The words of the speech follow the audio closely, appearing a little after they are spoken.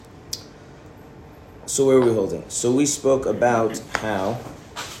So where are we holding? So we spoke about how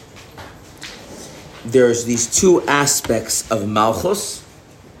there's these two aspects of Malchus.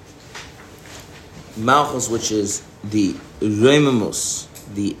 Malchus, which is the Reimamus,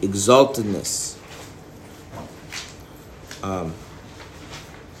 the exaltedness.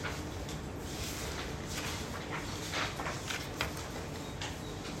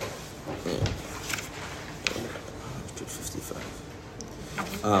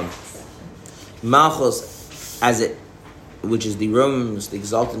 Malchus, which is the Reimamus, the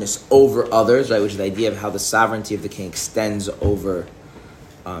exaltedness over others, right? Which is the idea of how the sovereignty of the king extends over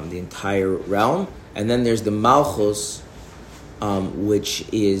the entire realm. And then there's the Malchus, which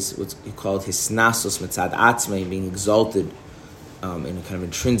is what's called Hisnasos Mitzad Atzmei, being exalted in a kind of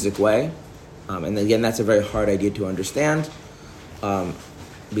intrinsic way. And again, that's a very hard idea to understand,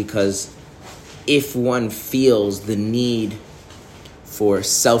 because if one feels the need for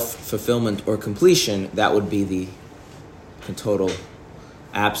self-fulfillment or completion, that would be the total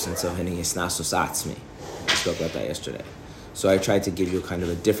absence of any Hisnasos Atzmei. We spoke about that yesterday. So I tried to give you kind of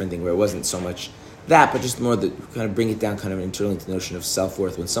a different thing where it wasn't so much that, but just more the kind of bring it down kind of internally to the notion of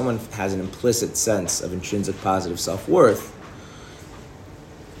self-worth. When someone has an implicit sense of intrinsic positive self-worth,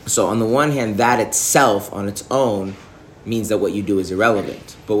 so on the one hand, that itself on its own means that what you do is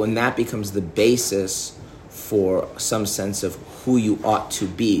irrelevant. But when that becomes the basis for some sense of who you ought to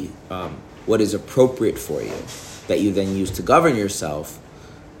be, what is appropriate for you, that you then use to govern yourself,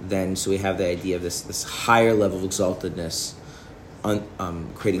 then so we have the idea of this higher level of exaltedness,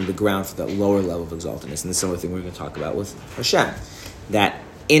 creating the ground for that lower level of exaltedness. And this is some of the thing we're going to talk about with Hashem. That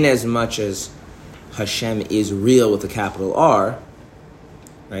in as much as Hashem is real with a capital R,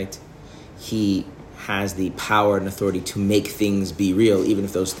 right, he has the power and authority to make things be real, even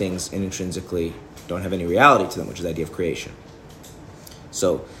if those things intrinsically don't have any reality to them, which is the idea of creation.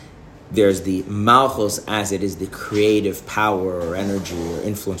 So there's the Malchus as it is the creative power or energy or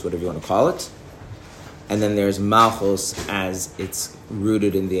influence, whatever you want to call it. And then there's Malchus as it's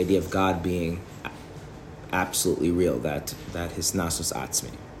rooted in the idea of God being absolutely real, that Hisnasos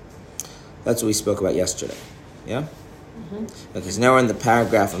Atzmi. That's what we spoke about yesterday. Yeah? Mm-hmm. Okay, so now we're in the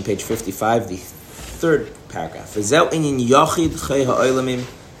paragraph on page 55, the third paragraph.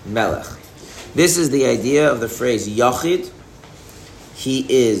 This is the idea of the phrase Yachid. He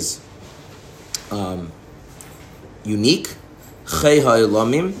is unique. Chei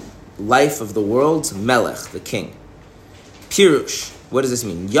ha'olamim, life of the world, Melech, the king. Pirush, what does this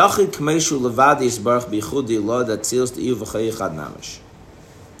mean? Yachid k'meishu levadi yisbarach b'yichudi lo datzils te'iyu v'chei yichad mamish.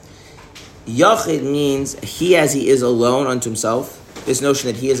 Yachid means he as he is alone unto himself. This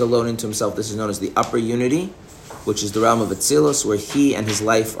notion that he is alone unto himself, this is known as the upper unity, which is the realm of Atzilus, where he and his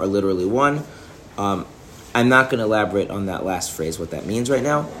life are literally one. I'm not going to elaborate on that last phrase, what that means right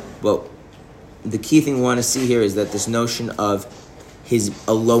now, but the key thing we want to see here is that this notion of his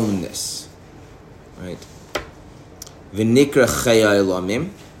aloneness, right? V'nikra chaya elamim,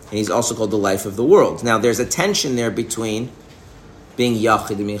 and he's also called the life of the world. Now, there's a tension there between being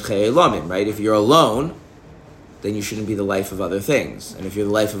yachid and being chaya elamim, right? If you're alone, then you shouldn't be the life of other things. And if you're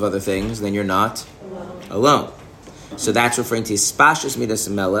the life of other things, then you're not alone. So that's referring to Hispashus Midas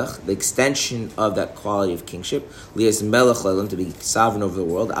Melech, the extension of that quality of kingship. Lias Melech Lelam, to be sovereign over the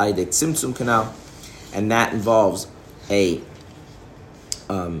world. Aide Tzimtzum Kanal. And that involves a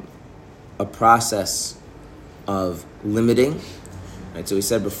process of limiting. Right? So we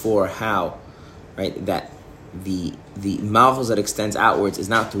said before how, right, that the malchus that extends outwards is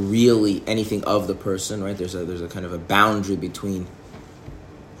not really anything of the person, right? There's a kind of a boundary between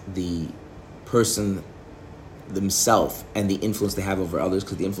the person themselves and the influence they have over others,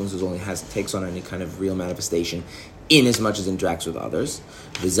 because the influence only takes on any kind of real manifestation in as much as it interacts with others.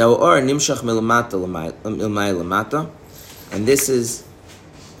 And this is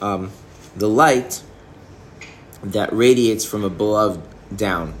the light that radiates from above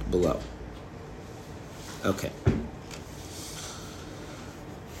down below. Okay.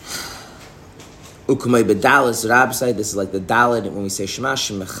 Ukumay bedalis rabsai. This is like the Dalit when we say Shema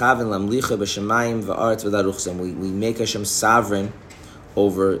Shem Mechaven Lamlicha b'Shemayim v'Aretz v'Daruchsem. We make Hashem sovereign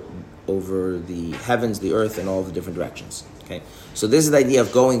over the heavens, the earth, and all the different directions. Okay. So this is the idea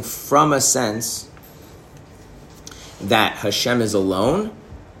of going from a sense that Hashem is alone,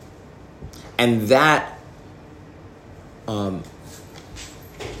 and that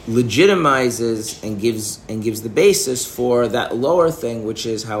legitimizes and gives the basis for that lower thing, which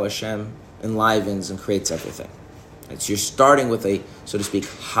is how Hashem enlivens and creates everything. Right? So you're starting with a, so to speak,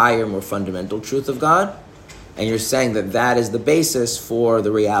 higher, more fundamental truth of God, and you're saying that is the basis for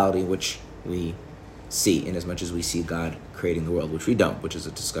the reality which we see, in as much as we see God creating the world, which we don't, which is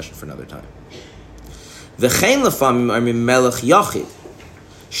a discussion for another time. V'chein lefamim are melech yachid.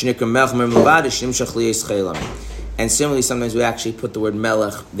 Shnikra melech mermavad shimshach liyis chaylam. And similarly, sometimes we actually put the word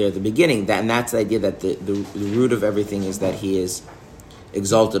melech there at the beginning. And that's the idea that the root of everything is that he is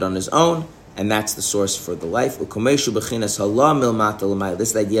exalted on his own, and that's the source for the life. This is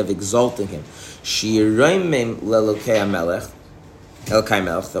the idea of exalting him.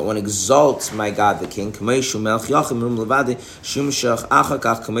 That one exalts my God the King.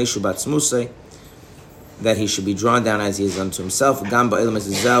 That he should be drawn down as he is unto himself. And that's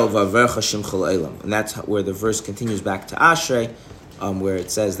where the verse continues back to Ashrei, where it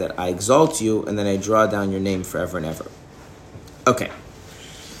says that I exalt you, and then I draw down your name forever and ever. Okay.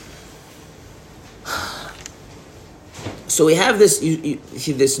 So we have this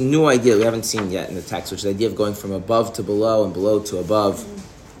this new idea we haven't seen yet in the text, which is the idea of going from above to below and below to above,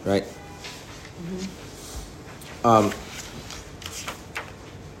 right?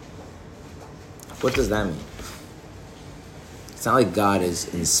 What does that mean? It's not like God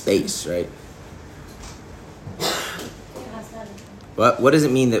is in space, right? What does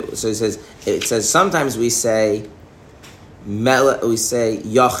it mean that? So it says sometimes we say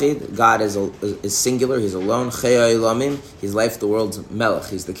Yachid, God is singular, he's alone. Chei Olamim, he's life of the world's Melech,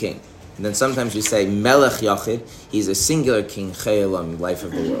 he's the king. And then sometimes we say Melech Yachid, he's a singular king, Chei Olamim, life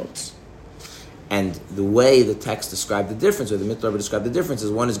of the worlds. And the way the text described the difference, or the Mitzvah described the difference,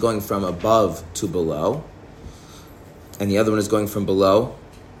 is one is going from above to below, and the other one is going from below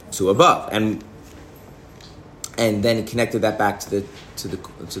to above. And then he connected that back to the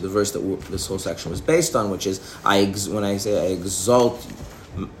verse that this whole section was based on, which is when I exalt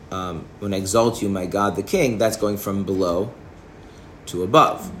you, my God the King, that's going from below to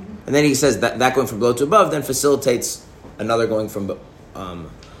above. Mm-hmm. And then he says that going from below to above then facilitates another going from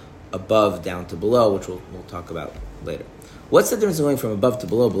above down to below, which we'll talk about later. What's the difference in going from above to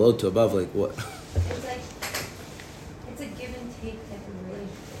below to above? Like what? It's a give and take type of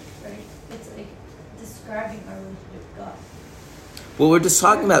relationship, right? It's like describing our relationship with God. Well, we're just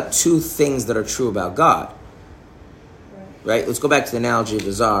talking about two things that are true about God, right? Let's go back to the analogy of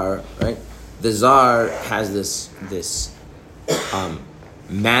the Tsar, right? The Tsar has this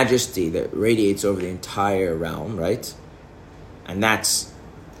majesty that radiates over the entire realm, right? And that's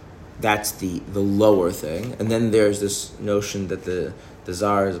the lower thing. And then there's this notion that the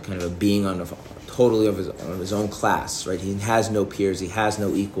Tsar is kind of a being totally of his own class, right? He has no peers, he has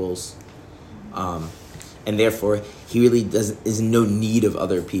no equals, and therefore he really is in no need of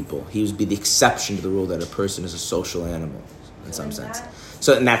other people. He would be the exception to the rule that a person is a social animal in some sense.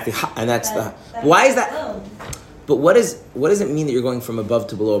 Why is that? But what does it mean that you're going from above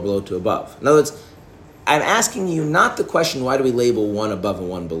to below, or below to above? In other words, I'm asking you not the question, why do we label one above and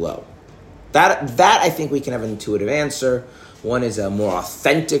one below? That I think we can have an intuitive answer. One is a more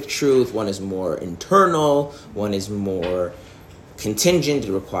authentic truth. One is more internal. One is more contingent.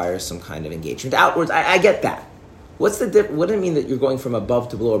 It requires some kind of engagement outwards. I get that. What does it mean that you're going from above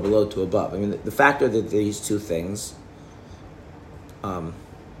to below or below to above? I mean, the factor that these two things,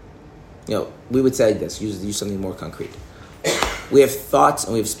 we would say this, use something more concrete. We have thoughts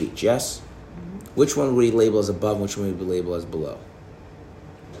and we have speech, yes? Mm-hmm. Which one would we label as above and which one would we label as below?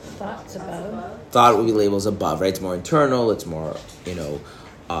 Thoughts above. Thought would be labeled as above, right? It's more internal, it's more,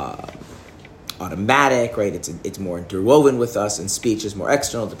 automatic, right? It's more interwoven with us, and speech is more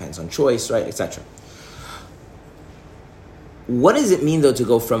external, depends on choice, right, etc. What does it mean, though, to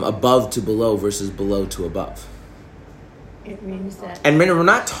go from above to below versus below to above? It means that... And remember, we're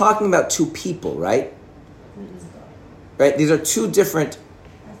not talking about two people, right? Right? These are two different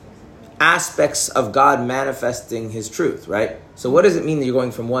aspects of God manifesting His truth, right? So what does it mean that you're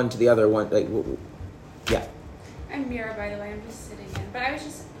going from one to the other one? Yeah. I'm Mira, by the way. I'm just sitting in. But I was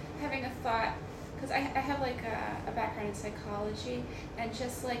just having a thought, because I have like a background in psychology, and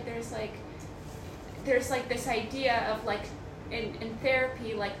just like there's this idea of like in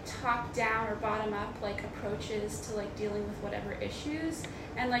therapy, like top down or bottom up like approaches to like dealing with whatever issues.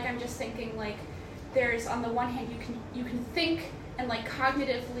 And like I'm just thinking like there's, on the one hand, you can think and like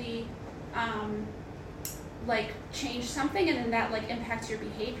cognitively like change something, and then that like impacts your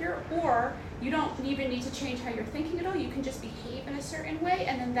behavior, or you don't even need to change how you're thinking at all. You can just behave in a certain way,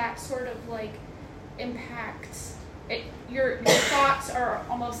 and then that sort of like impacts it. Your thoughts are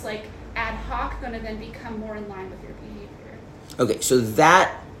almost like ad hoc going to then become more in line with your behavior. Okay, so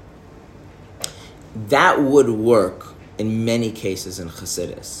that would work in many cases in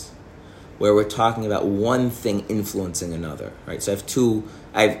Chassidus, where we're talking about one thing influencing another, right? So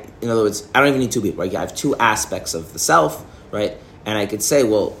in other words, I don't even need two people, right? I have two aspects of the self, right? And I could say,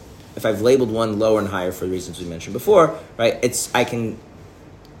 well, if I've labeled one lower and higher for the reasons we mentioned before, right? I can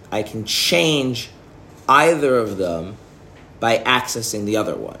change either of them by accessing the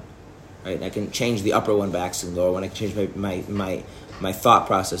other one. Right? I can change the upper one by accessing the lower one. I can change my thought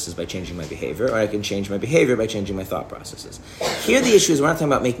processes by changing my behavior, or I can change my behavior by changing my thought processes. Here the issue is we're not talking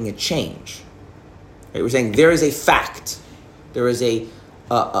about making a change. Right? We're saying there is a fact. There is a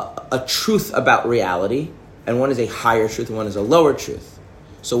truth about reality, and one is a higher truth and one is a lower truth.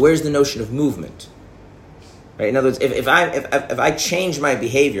 So where's the notion of movement? Right? In other words, if I change my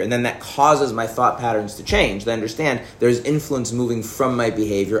behavior and then that causes my thought patterns to change, then understand there's influence moving from my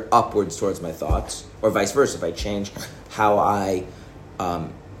behavior upwards towards my thoughts, or vice versa. If I change how I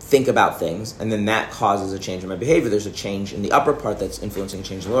think about things, and then that causes a change in my behavior, there's a change in the upper part that's influencing a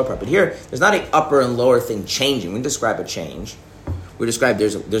change in the lower part. But here, there's not an upper and lower thing changing. We describe a change. We describe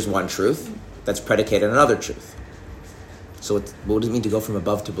there's one truth that's predicated on another truth. So what does it mean to go from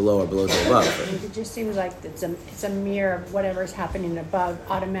above to below or below to above? It just seems like it's a mirror of whatever's happening above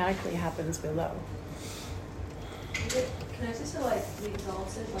automatically happens below. Can I just say, like, the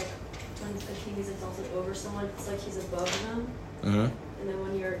exalted, like, when a king is exalted over someone, it's like he's above them. Mm-hmm. And then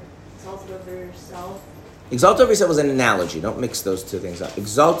when you're exalted over yourself. Exalted over yourself is an analogy. Don't mix those two things up.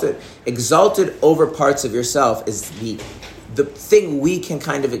 Exalted over parts of yourself is the thing we can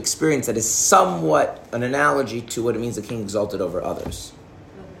kind of experience that is somewhat an analogy to what it means the king exalted over others.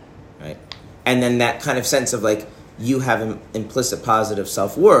 Okay. Right? And then that kind of sense of like you have an implicit positive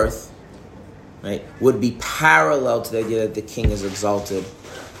self-worth, right, would be parallel to the idea that the king is exalted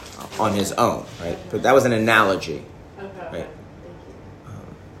on his own, right? But that was an analogy. Okay. Right?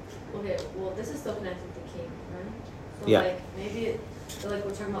 Okay, well, this is still connected to the king, right? So, yeah. like, maybe, like,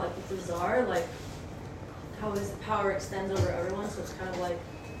 we're talking about, like, the czar, like, how his power extends over everyone, so it's kind of like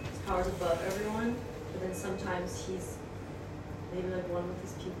his power's above everyone, but then sometimes he's maybe, like, one with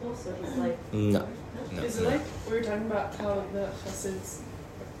his people, so he's, like... No. Is it like, we were talking about how the chassids,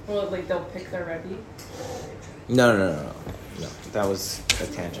 well, like, they'll pick their Rebbe? No. That was a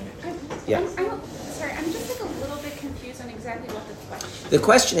tangent. Yeah. I'm just like a little bit confused on exactly what the question is. The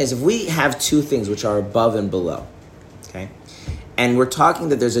question is, if we have two things which are above and below, okay, and we're talking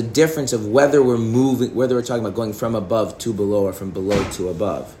that there's a difference of whether we're talking about going from above to below or from below to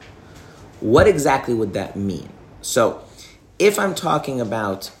above, what exactly would that mean? So, if I'm talking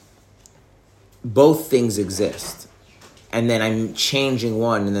about both things exist, and then I'm changing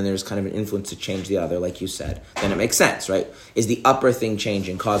one, and then there's kind of an influence to change the other, like you said, then it makes sense, right? Is the upper thing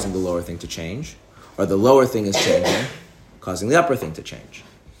changing, causing the lower thing to change? Or the lower thing is changing, causing the upper thing to change?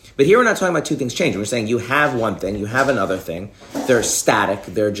 But here we're not talking about two things changing. We're saying you have one thing, you have another thing. They're static.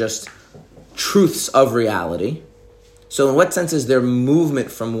 They're just truths of reality. So in what sense is there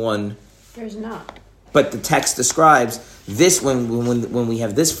movement from one? There's not. But the text describes this when we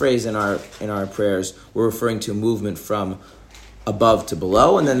have this phrase in our prayers, we're referring to movement from above to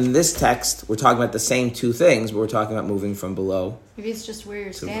below, and then in this text we're talking about the same two things, but we're talking about moving from below. Maybe it's just where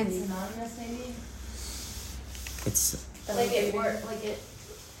you're standing. Synonymous, maybe? It's Like it worked, like it...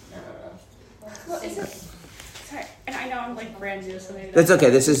 I don't know. Well, is it... Sorry, and I know I'm like brand new, so maybe that's okay.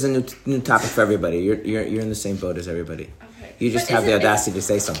 This is a new topic for everybody. You're in the same boat as everybody. Okay. You just have the audacity to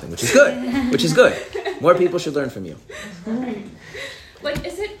say something, which is good. Which is good. More people should learn from you. Like,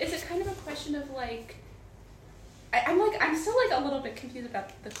 is it kind of a question of like, I'm still like a little bit confused about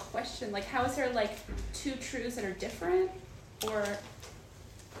the question. Like, how is there like two truths that are different, or?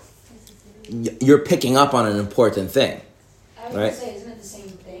 You're picking up on an important thing. I was right? going to say, isn't it the same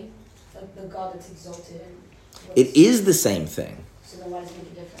thing? The God that's exalted. It is the same thing. So then why does it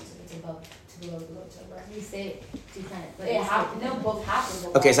make a difference if it's above to below, below to above? You say it different. But It happens. No, both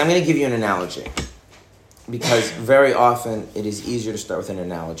happen. Okay, so I'm going to give you an analogy. Because very often it is easier to start with an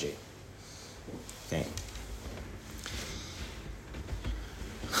analogy. Okay.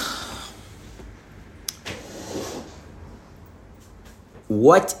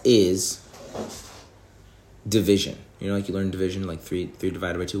 What is division? You know, like you learn division, like 3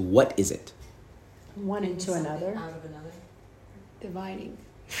 divided by 2. What is it? One into another. Out of another. Dividing.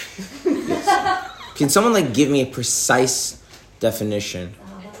 Yes. Can someone like give me a precise definition?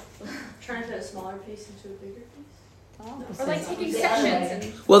 Trying to fit a smaller piece into a bigger piece? Or like taking sections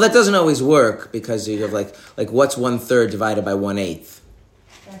and... Well, that doesn't always work because you have like what's 1/3 divided by 1/8?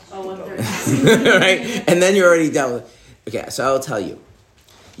 Oh, 1/3. Right? And then you're already done with it. Okay, so I'll tell you.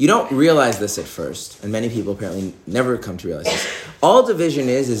 You don't realize this at first, and many people apparently never come to realize this. All division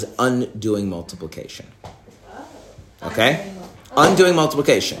is undoing multiplication. Okay? Undoing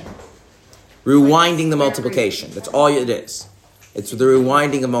multiplication. Rewinding the multiplication. That's all it is. It's the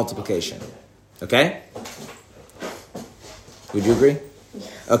rewinding of multiplication. Okay? Would you agree?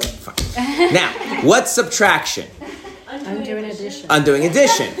 Okay, fine. Now, what's subtraction? Undoing addition. Undoing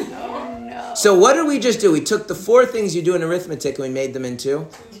addition. Oh no. So what did we just do? We took the 4 things you do in arithmetic and we made them into?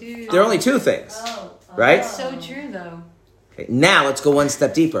 There are only 2 things, right? So true, though. Okay, now let's go one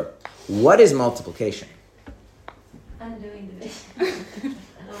step deeper. What is multiplication? Undoing division.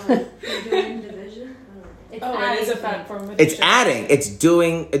 Doing division? It's It is a adding fact form of It's addition. adding. It's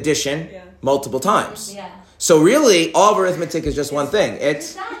doing addition Yeah. multiple times. Yeah. So really, all of arithmetic is just one thing.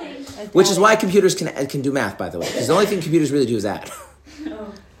 It's adding. which is why computers can do math, by the way, because the only thing computers really do is add.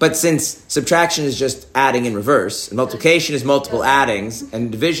 But since subtraction is just adding in reverse, and multiplication is multiple addings,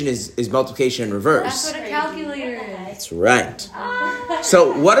 and division is multiplication in reverse. That's what a calculator is. That's right.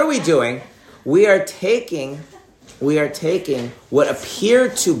 So what are we doing? We are taking what appear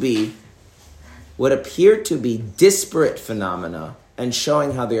to be disparate phenomena and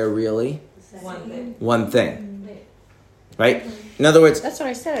showing how they are really one thing. Right? In other words, That's what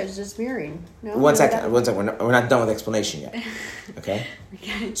I said. It was just mirroring. No? one second. We're not done with explanation yet. Okay.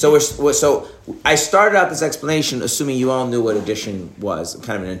 So so I started out this explanation assuming you all knew what addition was,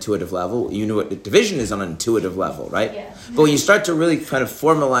 kind of an intuitive level. You knew what division is on an intuitive level, right? Yeah. But when you start to really kind of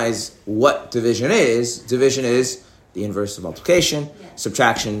formalize what division is the inverse of multiplication.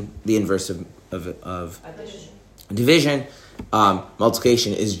 Subtraction, the inverse of division.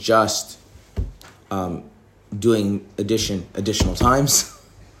 Multiplication is just doing addition additional times.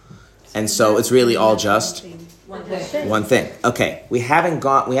 And so it's really all just one thing. Okay, we haven't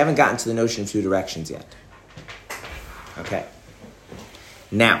gotten to the notion of 2 directions yet. Okay.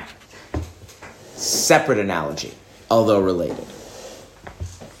 Now, separate analogy, although related.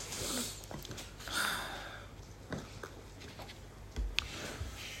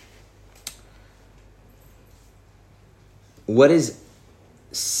 What is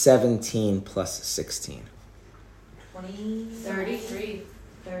 17 plus 16? 33.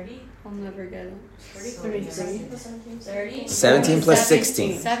 30? I'll never get it. 33. 30? 17 plus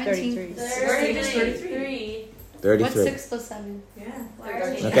 16. 17. 33. 33. What's 6 plus 7? Yeah.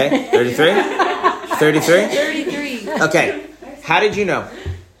 Okay, 33? 33? 33. Okay, how did you know?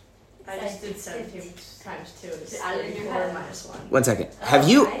 I just did 17 times 2 is Add it in your 34 head. minus 1. One second. Have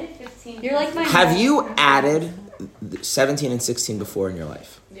you You're like my have you added 17 and 16 before in your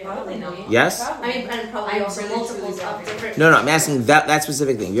life? Probably not. Yes? I mean, and probably I'm also really multiples truly of different. No, I'm asking that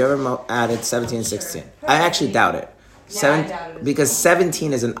specific thing. You ever added 17 and 16? I actually doubt it. I doubt it. Because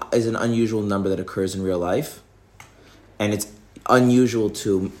 17 is an unusual number that occurs in real life, and it's unusual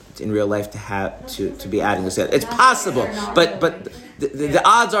in real life to be adding this. It's possible, but the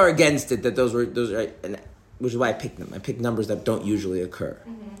odds are against it that those are, and which is why I picked them. I picked numbers that don't usually occur.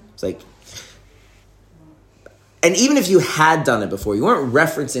 It's like, and even if you had done it before, you weren't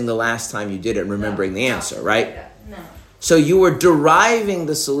referencing the last time you did it and remembering the answer, right? No. So you were deriving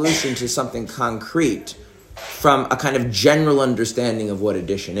the solution to something concrete from a kind of general understanding of what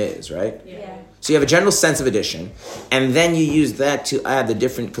addition is, right? Yeah. So you have a general sense of addition, and then you use that to add the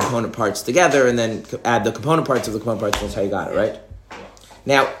different component parts together, and then add the component parts of the component parts, and that's how you got it, right?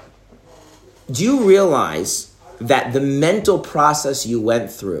 Now, do you realize that the mental process you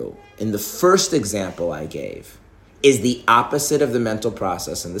went through in the first example I gave is the opposite of the mental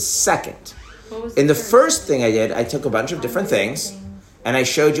process in the second? In the first thing I did, I took a bunch of different things, and I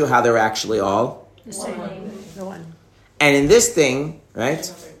showed you how they were actually all. The same. The one. And in this thing,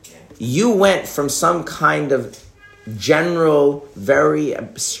 right, you went from some kind of general, very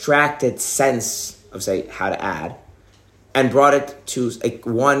abstracted sense of, say, how to add, and brought it to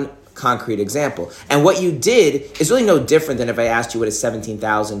one concrete example. And what you did is really no different than if I asked you what is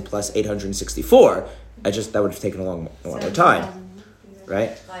 17,000 plus 864. That would have taken a long more time,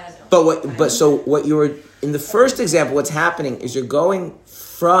 right? So what you were in the first example, what's happening is you're going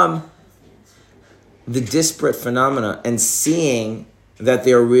from the disparate phenomena and seeing that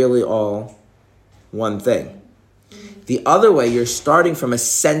they're really all one thing. The other way, you're starting from a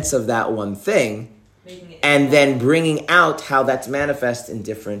sense of that one thing and then bringing out how that's manifest in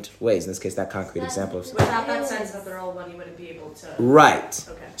different ways. In this case, that concrete example of Without that sense that they're all one, you wouldn't be able to. right.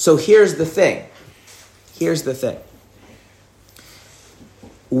 Okay. So here's the thing.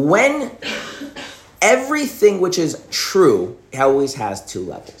 When everything which is true always has 2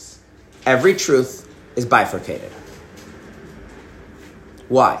 levels. Every truth is bifurcated.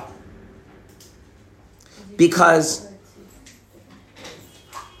 Why? Because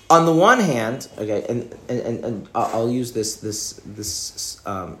on the one hand, okay, and I'll use this it's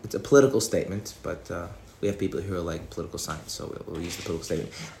a political statement, but we have people who are like political science, so we'll use the political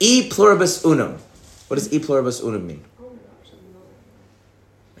statement. E pluribus unum. What does e pluribus unum mean?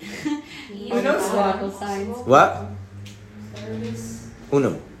 Political science. What?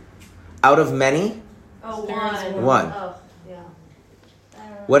 Unum. Out of many, Oh, one. one. Oh, yeah.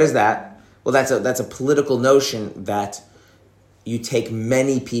 What is that? Well, that's a political notion that you take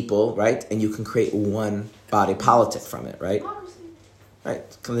many people, right, and you can create one body politic from it, right? Right.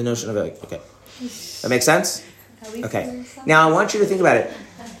 Come the notion of like, okay, that makes sense. Okay. Now I want you to think about it.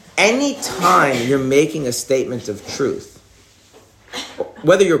 Any time you're making a statement of truth,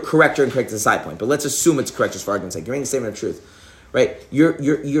 whether you're correct or incorrect is a side point, but let's assume it's correct just for argument's sake. You're making a statement of truth, right?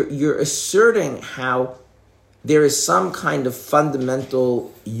 You're asserting how there is some kind of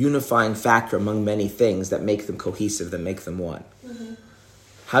fundamental unifying factor among many things that make them cohesive, that make them one. Mm-hmm.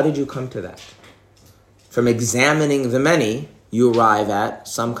 How did you come to that? From examining the many, you arrive at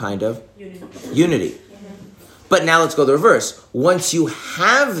some kind of unity. But now let's go the reverse. Once you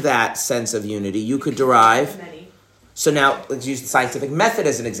have that sense of unity, you could derive... So now, let's use the scientific method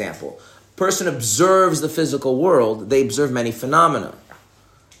as an example. Person observes the physical world, they observe many phenomena.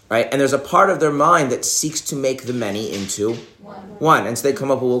 Right? And there's a part of their mind that seeks to make the many into one. And so they come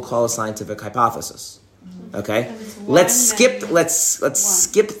up with what we'll call a scientific hypothesis. Okay? Let's skip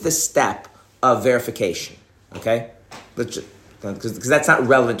the step of verification. Okay? Because that's not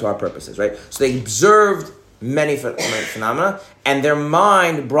relevant to our purposes, right? So they observed many phenomena, and their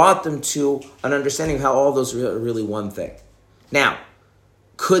mind brought them to an understanding of how all those are really one thing. Now,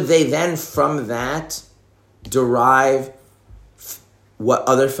 could they then from that derive what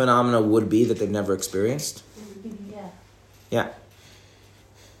other phenomena would be that they've never experienced? Yeah.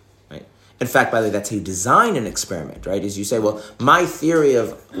 Right. In fact, by the way, that's how you design an experiment, right? Is you say, well, my theory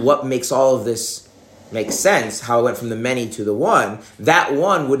of what makes all of this make sense, how I went from the many to the one, that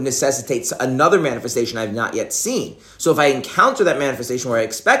one would necessitate another manifestation I've not yet seen. So if I encounter that manifestation where I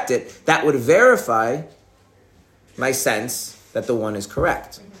expect it, that would verify my sense that the one is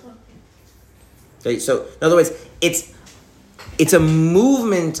correct. Okay, so in other words, it's a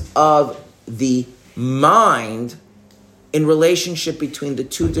movement of the mind in relationship between the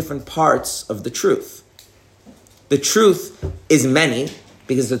two different parts of the truth. The truth is many,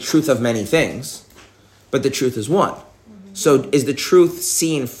 because the truth of many things, but the truth is one. Mm-hmm. So is the truth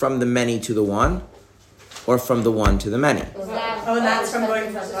seen from the many to the one, or from the one to the many? That's from going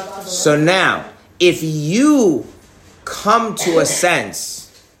from left to right. So now, if you come to a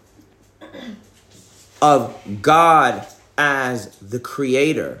sense of God as the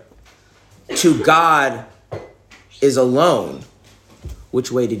creator, to God is alone,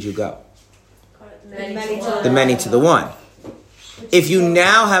 which way did you go? The many to the one. If you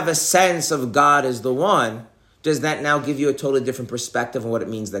now have a sense of God as the one, does that now give you a totally different perspective on what it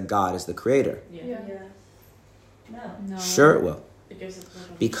means that God is the creator? Yeah. No. Sure it will.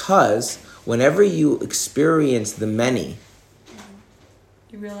 Because whenever you experience the many,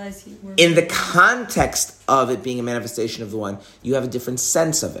 You realize in the context of it being a manifestation of the one, you have a different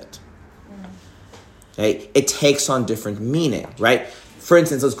sense of it. Okay? It takes on different meaning, right? For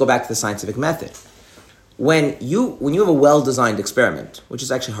instance, let's go back to the scientific method. When you have a well-designed experiment, which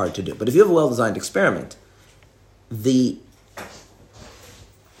is actually hard to do, but if you have a well-designed experiment, the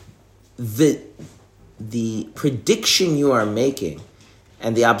prediction you are making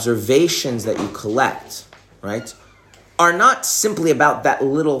and the observations that you collect, right, are not simply about that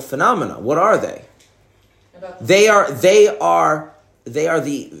little phenomena. What are they? They are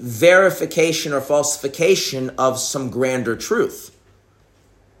the verification or falsification of some grander truth.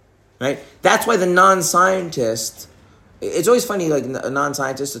 Right? That's why the non-scientist, it's always funny, like a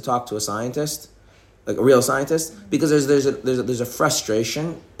non-scientist to talk to a scientist, like a real scientist, because there's a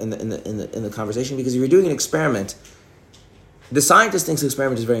frustration in the conversation, because if you're doing an experiment, the scientist thinks the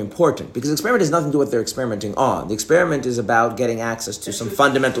experiment is very important, because the experiment has nothing to do with what they're experimenting on. The experiment is about getting access to some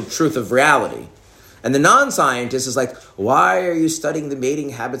fundamental truth of reality. And the non-scientist is like, why are you studying the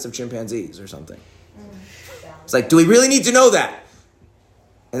mating habits of chimpanzees or something? It's like, do we really need to know that?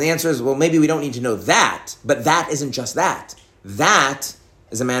 And the answer is, well, maybe we don't need to know that, but that isn't just that. That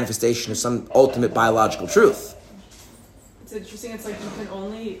is a manifestation of some ultimate biological truth. It's interesting. It's like you can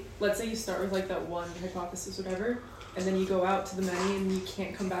only, let's say you start with like that one hypothesis, whatever, and then you go out to the many and you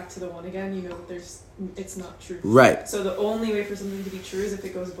can't come back to the one again. You know that it's not true. Right. So the only way for something to be true is if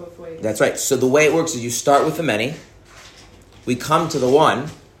it goes both ways. That's right. So the way it works is you start with the many, we come to the one,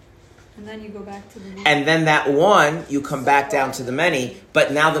 And then you go back to the one. and then that one, you come back down to the many,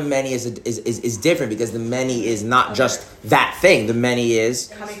 but now the many is different, because the many is not just that thing. The many is...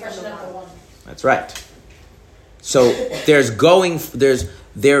 Coming from the one. That's right. So there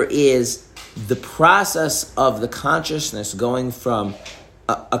is the process of the consciousness going from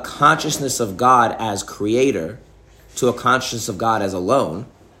a consciousness of God as creator to a consciousness of God as alone.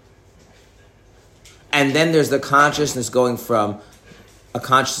 And then there's the consciousness going from a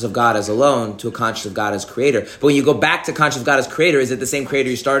consciousness of God as alone to a consciousness of God as creator. But when you go back to consciousness of God as creator, is it the same creator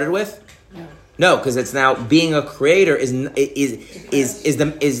you started with? No, because it's now being a creator is a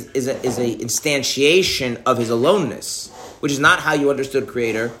instantiation of his aloneness, which is not how you understood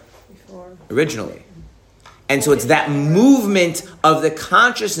creator originally. And so it's that movement of the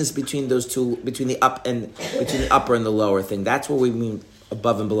consciousness between those two, between the upper and the lower thing. That's what we mean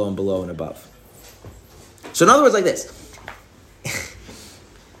above and below and above. So in other words, like this.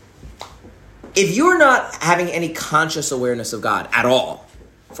 If you're not having any conscious awareness of God at all,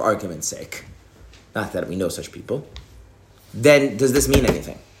 for argument's sake, not that we know such people, then does this mean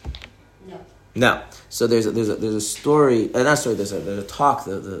anything? No. So there's a story, there's a talk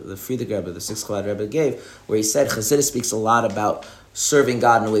the Friedrich Rebbe, the Sixth Cloud Rebbe gave, where he said Chassidus speaks a lot about serving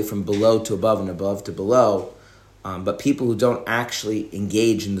God in a way from below to above and above to below, but people who don't actually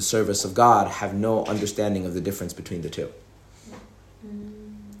engage in the service of God have no understanding of the difference between the two.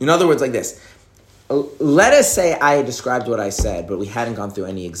 In other words, like this. Let us say I described what I said, but we hadn't gone through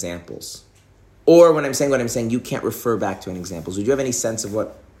any examples. Or when I'm saying what I'm saying, you can't refer back to any examples. Would you have any sense of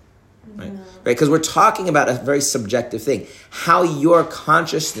what? Right? Because we're talking about a very subjective thing. How your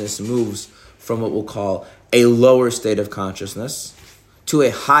consciousness moves from what we'll call a lower state of consciousness to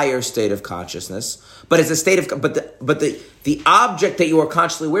a higher state of consciousness. But it's a state of, but the object that you are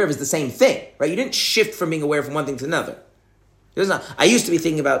consciously aware of is the same thing, right? You didn't shift from being aware from one thing to another. I used to be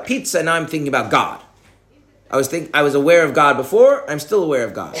thinking about pizza, and now I'm thinking about God. I was aware of God before, I'm still aware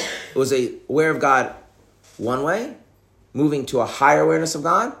of God. It was aware of God one way, moving to a higher awareness of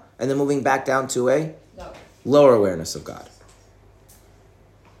God, and then moving back down to a lower awareness of God.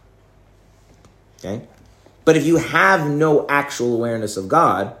 Okay? But if you have no actual awareness of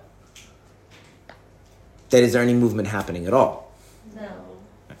God, then is there any movement happening at all? No.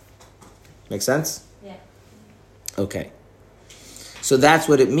 Make sense? Yeah. Okay. So that's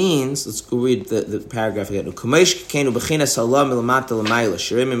what it means. Let's go read the paragraph again.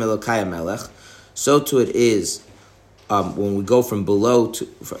 So too it is when we go from below to,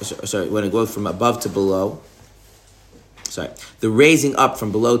 when it goes from above to below. The raising up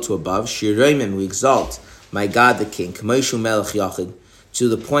from below to above. Shirayim, we exalt my God the King, to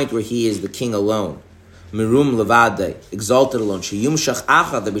the point where He is the King alone. Mirum levade, exalted alone. Sheyumshach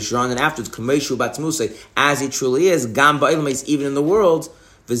achad, that we should run and afterwards. Kameshu batzmusay, as He truly is. Gam ba'ilmeis, even in the world.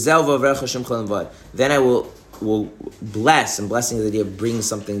 V'zel v'avrech Hashem cholim v'ad. Then I will bless, and blessing is the idea of bringing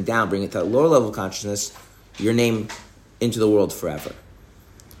something down, bring it to that lower level of consciousness, your name into the world forever.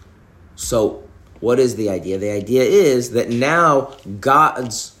 So, what is the idea? The idea is that now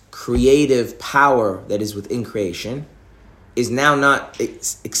God's creative power that is within creation is now not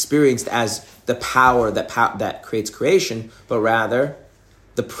experienced as the power that creates creation, but rather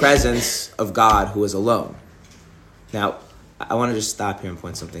the presence of God who is alone. Now, I want to just stop here and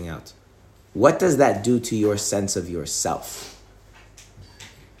point something out. What does that do to your sense of yourself?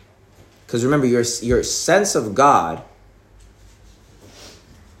 Because remember, your sense of God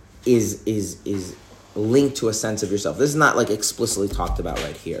is linked to a sense of yourself. This is not like explicitly talked about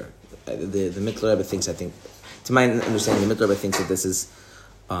right here. The Mikler Rebbe thinks, I think, to my understanding, the Mikler Rebbe thinks that this is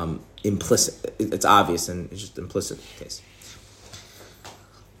implicit. It's obvious and it's just implicit case.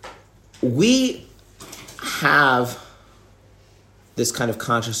 We have this kind of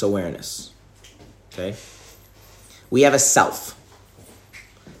conscious awareness. Okay? We have a self.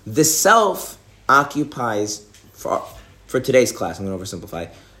 The self occupies, for today's class, I'm going to oversimplify,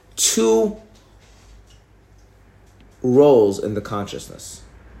 two roles in the consciousness.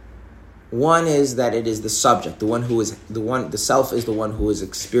 One is that it is the subject, the self is the one who is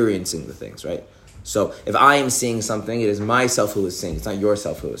experiencing the things, right? So if I am seeing something, it is myself who is seeing. It's not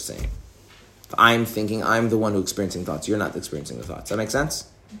yourself who is seeing. If I'm thinking, I'm the one who's experiencing thoughts. You're not experiencing the thoughts. Does that make sense?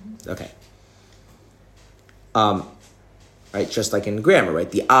 Mm-hmm. Okay. Right, just like in grammar, right?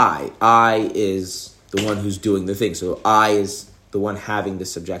 The I is the one who's doing the thing. So I is the one having the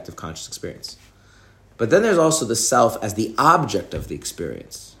subjective conscious experience. But then there's also the self as the object of the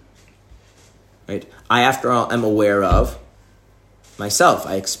experience. Right? I, after all, am aware of myself.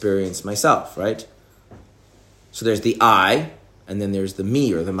 I experience myself, right? So there's the I, and then there's the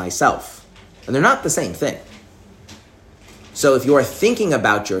me or the myself. And they're not the same thing. So if you're thinking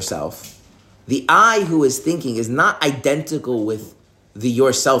about yourself, the I who is thinking is not identical with the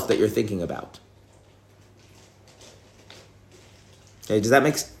yourself that you're thinking about. Okay, does that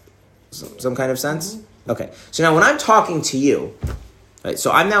make some kind of sense? Okay, so now when I'm talking to you, right,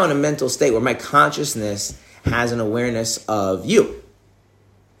 so I'm now in a mental state where my consciousness has an awareness of you.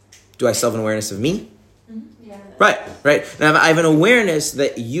 Do I still have an awareness of me? Yeah. Right. Now I have an awareness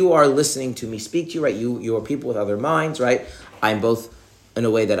that you are listening to me speak to you, right? You are people with other minds, right? I'm both in a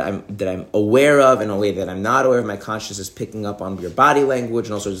way that I'm aware of, in a way that I'm not aware of. My consciousness is picking up on your body language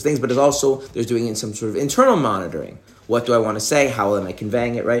and all sorts of things, but it's also, there's doing in some sort of internal monitoring. What do I want to say? How am I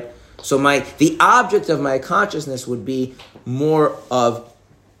conveying it, right? So the object of my consciousness would be more of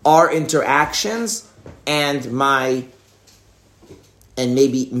our interactions and maybe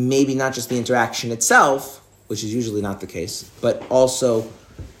not just the interaction itself, which is usually not the case, but also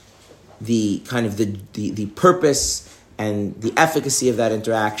the kind of the purpose and the efficacy of that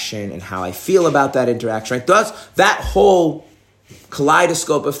interaction and how I feel about that interaction, right? Thus, that whole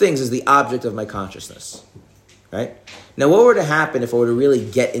kaleidoscope of things is the object of my consciousness, right? Now, what were to happen if I were to really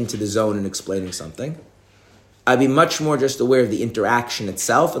get into the zone in explaining something? I'd be much more just aware of the interaction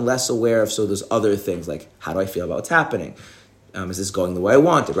itself and less aware of those other things, like how do I feel about what's happening? Is this going the way I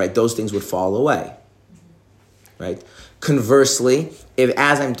want it, right? Those things would fall away, right? Conversely, if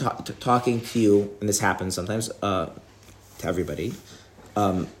as I'm talking to you, and this happens sometimes to everybody,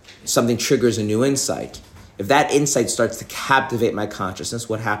 something triggers a new insight. If that insight starts to captivate my consciousness,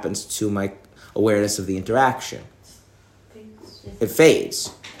 what happens to my awareness of the interaction? It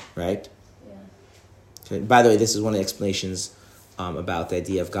fades, right? Yeah. By the way, this is one of the explanations about the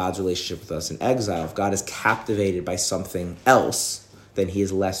idea of God's relationship with us in exile. If God is captivated by something else, then he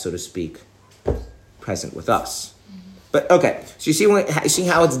is less, so to speak, present with us. But okay, so you see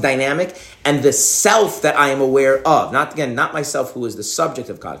how it's dynamic? And the self that I am aware of, not myself who is the subject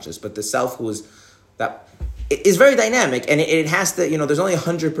of consciousness, but the self who is that, it is very dynamic, and it has to, there's only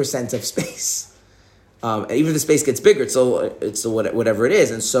 100% of space. And even if the space gets bigger, it's still whatever it is,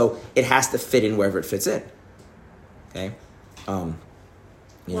 and so it has to fit in wherever it fits in. Okay,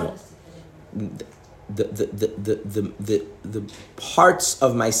 the parts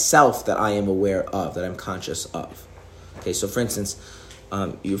of myself that I am aware of, that I'm conscious of. Okay, so for instance,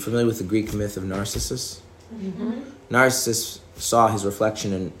 you're familiar with the Greek myth of Narcissus? Mm-hmm. Narcissus saw his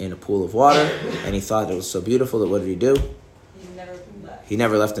reflection in a pool of water, and he thought it was so beautiful that what did he do? He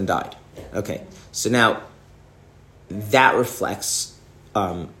never left and died. Okay, so now that reflects,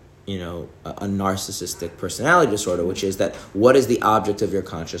 a narcissistic personality disorder, which is that what is the object of your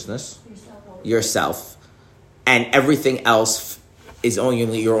consciousness? Yourself. And everything else is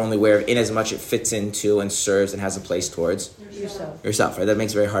you're only aware of in as much it fits into and serves and has a place towards yourself, right? That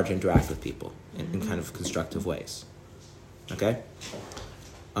makes it very hard to interact with people in kind of constructive ways. Okay?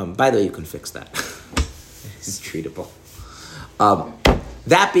 By the way, you can fix that. It's treatable.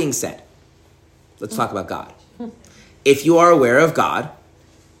 That being said, let's talk about God. If you are aware of God,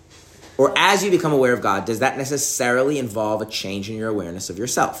 or as you become aware of God, does that necessarily involve a change in your awareness of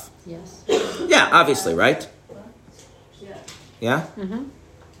yourself? Yes. Yeah, obviously, right? Yeah. Yeah? Mm-hmm.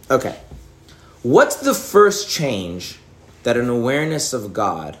 Okay. What's the first change that an awareness of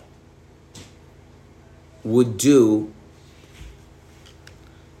God would do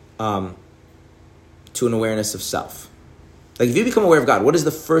to an awareness of self? Like, if you become aware of God, what is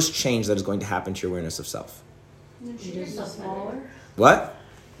the first change that is going to happen to your awareness of self? You feel smaller. What?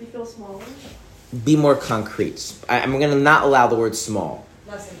 You feel smaller. Be more concrete. I'm going to not allow the word small.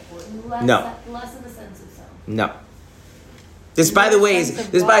 Less important. No. Less in the sense of self. No. This, by the way,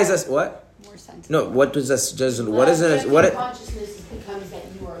 buys us what? More sense. No. What does this? What is it? Your consciousness becomes that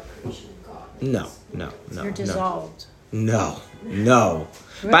you are a creation of God. No. You're dissolved. No.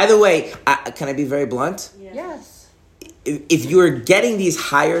 By the way, can I be very blunt? Yes. If you're getting these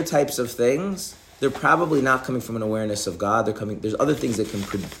higher types of things, they're probably not coming from an awareness of God. There's other things that can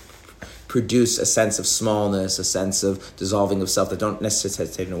produce a sense of smallness, a sense of dissolving of self that don't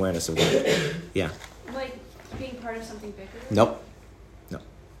necessitate an awareness of God. Yeah. Like being part of something bigger? Nope. No.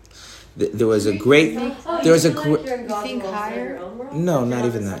 There was a great... There was a great... You think higher? No, not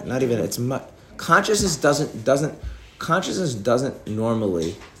even that. Not even... It's much... Consciousness doesn't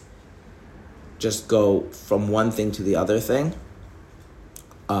normally just go from one thing to the other thing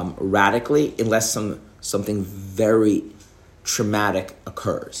radically, unless something very traumatic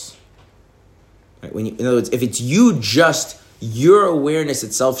occurs. Right? In other words, if it's your awareness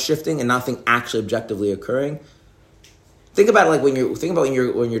itself shifting and nothing actually objectively occurring, think about it like when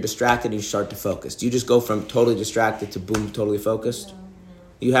you're distracted and you start to focus. Do you just go from totally distracted to boom, totally focused? No.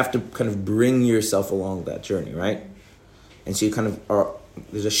 You have to kind of bring yourself along that journey, right? And so you kind of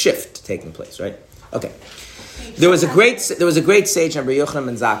there's a shift taking place, right? Okay. There was a great sage, Rabbi Yochanan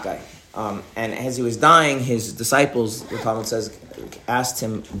ben Zakkai, and as he was dying, his disciples, the Talmud says, asked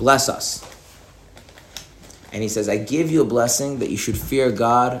him, "Bless us." And he says, "I give you a blessing that you should fear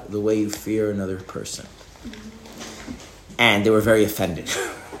God the way you fear another person." And they were very offended.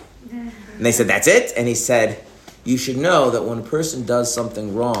 And they said, "That's it?" And he said, "You should know that when a person does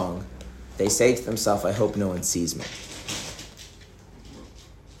something wrong, they say to themselves, I hope no one sees me."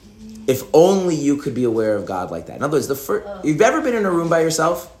 If only you could be aware of God like that. In other words, you've ever been in a room by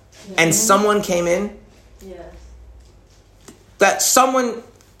yourself and someone came in? Yes. That someone,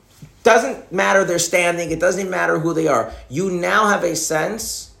 doesn't matter their standing, it doesn't even matter who they are. You now have a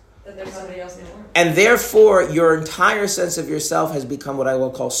sense That there's somebody else in the room. and therefore your entire sense of yourself has become what I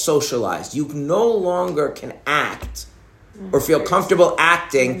will call socialized. You no longer can act or feel comfortable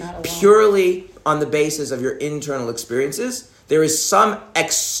acting purely on the basis of your internal experiences. There is some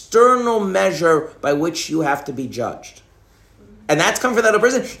external measure by which you have to be judged. And that's come from that other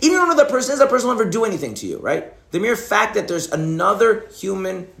person. Even though that person is, that person will never do anything to you, right? The mere fact that there's another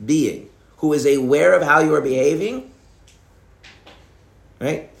human being who is aware of how you are behaving,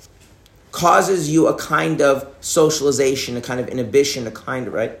 right, causes you a kind of socialization, a kind of inhibition, a kind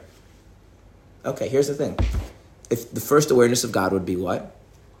of, right? Okay, here's the thing. If the first awareness of God would be what?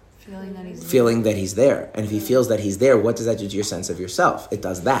 Feeling that he's there. And if he feels that he's there, what does that do to your sense of yourself? It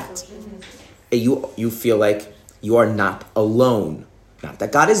does that. You feel like you are not alone. Not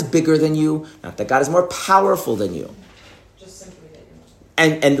that God is bigger than you, not that God is more powerful than you. Just simply that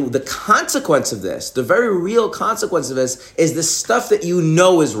you're not. And the consequence of this, the very real consequence of this, is the stuff that you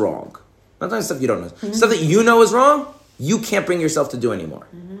know is wrong. Not the stuff you don't know. Mm-hmm. Stuff that you know is wrong, you can't bring yourself to do anymore.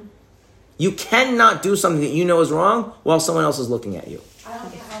 Mm-hmm. You cannot do something that you know is wrong while someone else is looking at you. I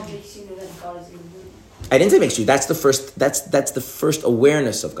don't get how it makes you know that God is in the room. I didn't say makes you. That's the first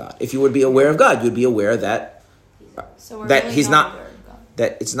awareness of God. If you would be aware of God, you'd be aware that that really he's not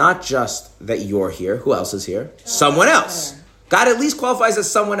that it's not just that you're here. Who else is here? Someone else. God at least qualifies as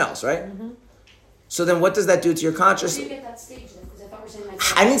someone else, right? Mm-hmm. So then what does that do to your consciousness? How do you get that stage then? Because if I were saying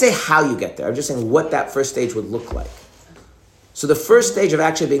I didn't say how you get there. I'm just saying what that first stage would look like. So the first stage of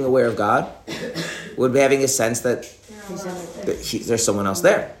actually being aware of God would be having a sense that there's someone else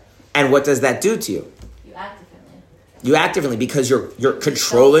there. And what does that do to you? You act differently. You act differently because you're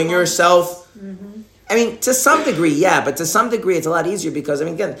controlling yourself. Mm-hmm. I mean, to some degree, yeah, but to some degree it's a lot easier because, I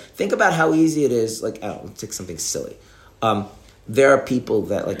mean, again, think about how easy it is, like, let's take something silly. There are people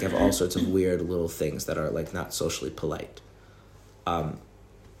that, like, have all sorts of weird little things that are, like, not socially polite.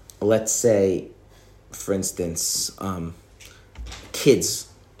 Let's say, for instance,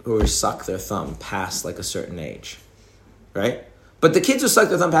 kids who suck their thumb past, like, a certain age, right? But the kids who suck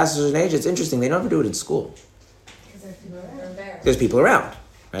their thumb past a certain age, it's interesting, they don't ever do it in school. There's people around,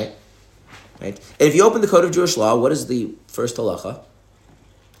 right? Right? And if you open the code of Jewish law, what is the first halacha?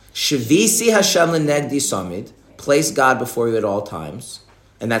 Shavisi Hashem lenegdi samid. Place God before you at all times,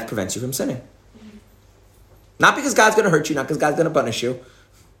 and that prevents you from sinning. Not because God's going to hurt you, not because God's going to punish you.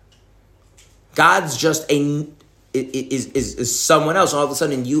 God's just is someone else. All of a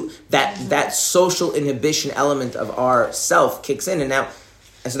sudden, that social inhibition element of our self kicks in, and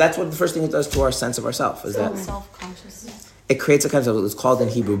so that's what the first thing it does to our sense of ourself is that Self-consciousness. It creates a kind of, it's called in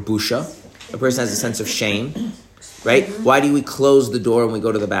Hebrew busha. A person has a sense of shame, right? Mm-hmm. Why do we close the door when we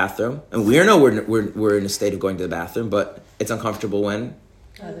go to the bathroom? And we know we're in a state of going to the bathroom, but it's uncomfortable when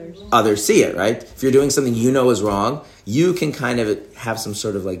others see it, right? If you're doing something you know is wrong, you can kind of have some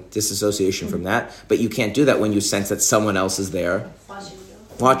sort of like disassociation from that, but you can't do that when you sense that someone else is there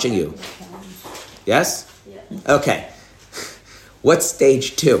watching you. Yes? Yeah. Okay. What's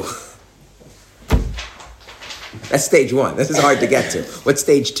stage 2? That's stage 1. This is hard to get to. What's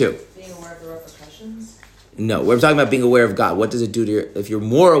stage 2? Being aware of the repercussions? No, we're talking about being aware of God. What does it do to if you're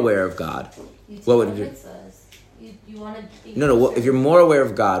more aware of God, what would it do? You want to No. If you're more aware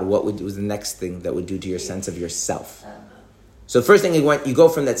of God, what was the next thing that would do to your sense of yourself? So the first thing you go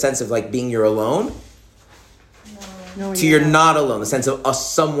from that sense of like being you're alone to you're not alone. The sense of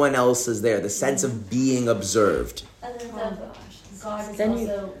someone else is there. The sense of being observed. And then God is also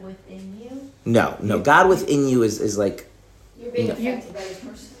within you. No. God within you is like You're being affected by this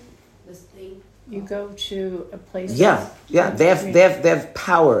person, this thing. You go to a place. Yeah. They have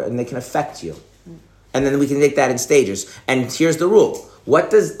power and they can affect you, and then we can take that in stages. And here's the rule: what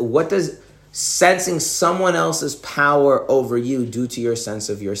does sensing someone else's power over you do to your sense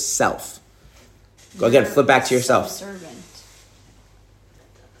of yourself? Go again. Flip back to yourself. Servant.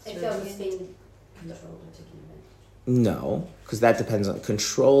 If that was being controlled or taken advantage. No, because that depends on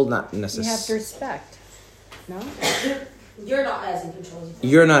control, not You have to necessarily. respect. No? You're not as in control as you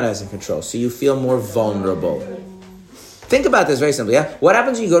think. You're not as in control, so you feel more vulnerable. Think about this very simply. Yeah, what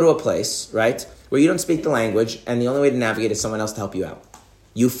happens when you go to a place, right, where you don't speak the language, and the only way to navigate is someone else to help you out?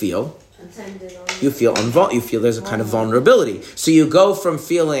 You feel there's a kind of vulnerability. So you go from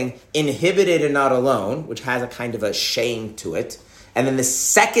feeling inhibited and not alone, which has a kind of a shame to it, and then the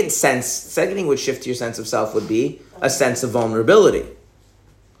second thing would shift to your sense of self would be a sense of vulnerability.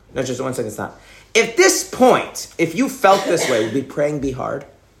 No, just 1 second, stop. If you felt this way, would be praying be hard?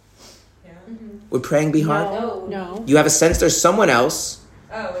 Would praying be hard? No. You have a sense there's someone else,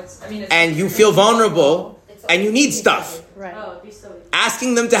 and you feel vulnerable, and you need stuff. Right. Oh, it'd be so easy.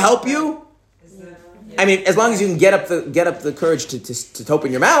 Asking them to help you. I mean, as long as you can get up the courage to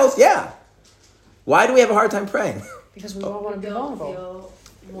open your mouth, yeah. Why do we have a hard time praying? Because we don't want to be vulnerable.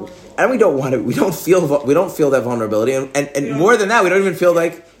 And we don't want to. We don't feel that vulnerability, and more than that, we don't even feel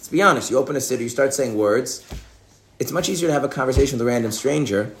like. Let's be honest. You open a siddur, you start saying words. It's much easier to have a conversation with a random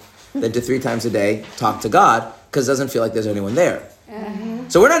stranger than to 3 times a day talk to God, because it doesn't feel like there's anyone there.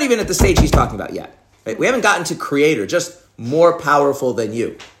 So we're not even at the stage he's talking about yet. Right? We haven't gotten to creator, just more powerful than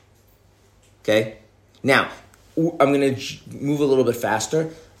you. Okay? Now, I'm going to move a little bit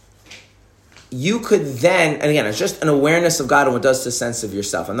faster. You could then, and again, it's just an awareness of God and what it does to the sense of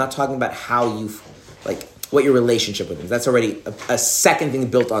yourself. I'm not talking about how you, like, what your relationship with him is. That's already a second thing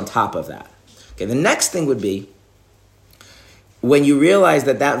built on top of that. Okay, the next thing would be when you realize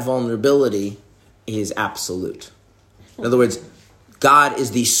that vulnerability is absolute. In other words, God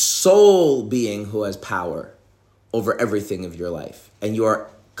is the sole being who has power over everything of your life. And you are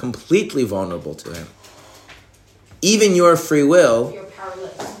completely vulnerable to him. Even your free will, You're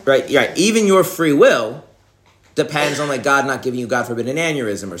powerless. right, even your free will depends on like God not giving you, God forbid, an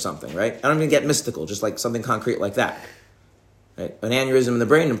aneurysm or something, right? I don't even get mystical, just like something concrete like that. Right? An aneurysm in the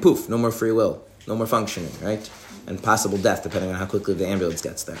brain and poof, no more free will, no more functioning, right? And possible death depending on how quickly the ambulance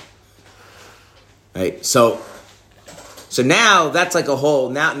gets there. Right? So now that's like a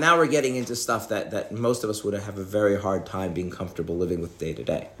whole, now we're getting into stuff that most of us would have a very hard time being comfortable living with day to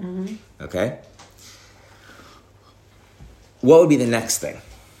day. Okay? What would be the next thing?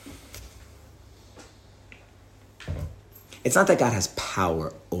 It's not that God has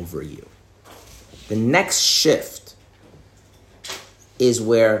power over you. The next shift is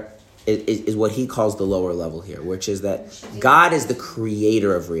where is what he calls the lower level here, which is that God is the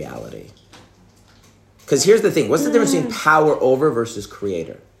creator of reality. Because here's the thing. What's the difference between power over versus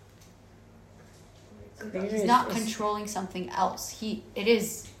creator? He's not controlling something else.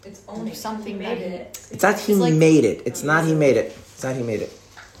 It's only something that he... It's not he made it. It's not he made it. It's not he made it.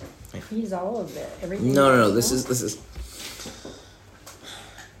 He's all of it. Everything. No. This is.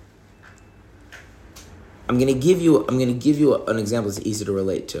 I'm gonna give you an example that's easy to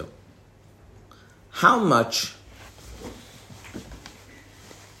relate to. How much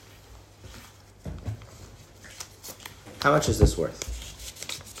is this worth?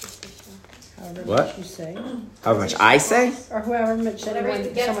 However What? much you say. However much I say? Or however much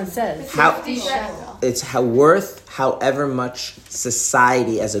someone says. It's worth however much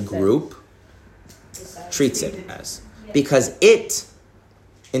society as a group treats it as. Because it,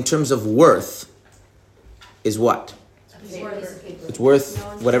 in terms of worth, is what? It's worth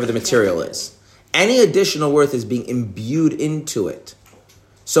whatever the material is. Any additional worth is being imbued into it.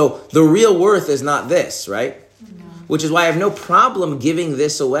 So the real worth is not this, right? No. Which is why I have no problem giving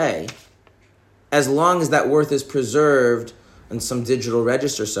this away as long as that worth is preserved in some digital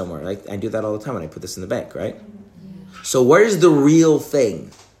register somewhere. Like I do that all the time when I put this in the bank, right? Yeah. So where's the real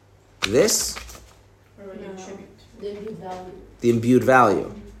thing? This? The imbued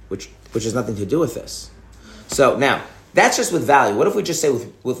value, which has nothing to do with this. So now, that's just with value. What if we just say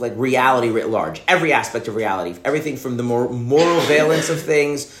with like reality writ large? Every aspect of reality. Everything from the moral valence of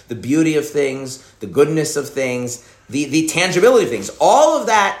things, the beauty of things, the goodness of things, the tangibility of things. All of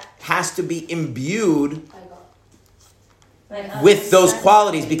that has to be imbued with those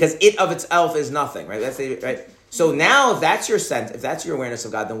qualities because it of itself is nothing, right? Right? So now if that's your sense, if that's your awareness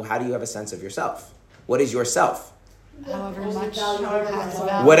of God, then how do you have a sense of yourself? What is yourself? However much has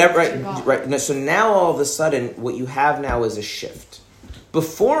value. Whatever, right. No, so now all of a sudden, what you have now is a shift.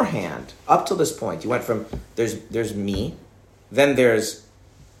 Beforehand, up till this point, you went from there's me, then there's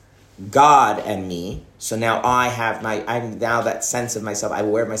God and me. So now I'm now that sense of myself. I'm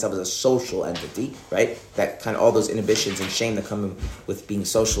aware of myself as a social entity, right? That kind of all those inhibitions and shame that come with being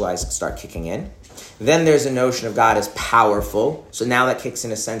socialized start kicking in. Then there's a notion of God as powerful. So now that kicks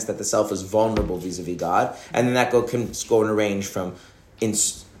in a sense that the self is vulnerable vis-a-vis God. And then that can go in a range from in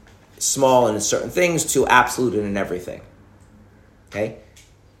small and in certain things to absolute and in everything. Okay?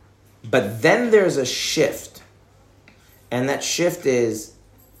 But then there's a shift. And that shift is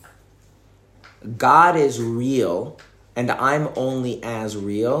God is real and I'm only as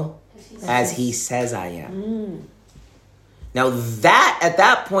real as he says I am. Now that, at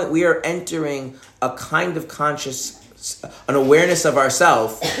that point, we are entering a kind of an awareness of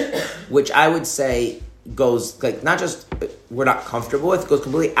ourself, which I would say goes, like, not just we're not comfortable with, goes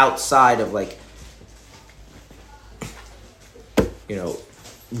completely outside of, like,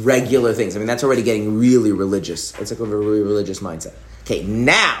 regular things. I mean, that's already getting really religious. It's like a really religious mindset. Okay,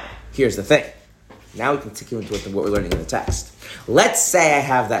 now, here's the thing. Now we can continue into what we're learning in the text. Let's say I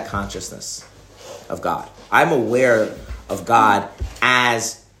have that consciousness of God. I'm aware of God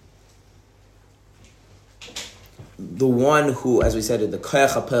as the one who, as we said, the koyach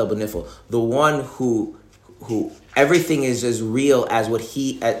hapel b'nifel, the one who everything is as real as what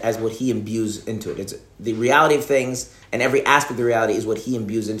he imbues into it. It's the reality of things, and every aspect of the reality is what he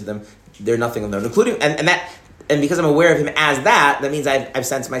imbues into them. They're nothing of their own, including and because I'm aware of him as that means I've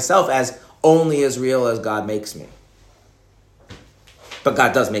sensed myself as only as real as God makes me. But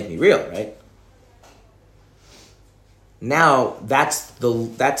God does make me real, right? Now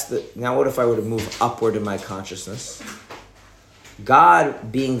now what if I were to move upward in my consciousness?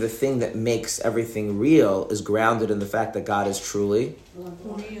 God being the thing that makes everything real is grounded in the fact that God is truly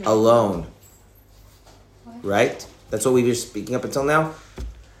alone. Right? That's what we were speaking up until now.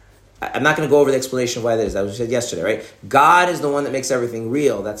 I'm not going to go over the explanation of why that is. That was said yesterday, right? God is the one that makes everything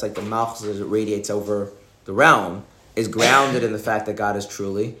real. That's like the malchus as it radiates over the realm, is grounded in the fact that God is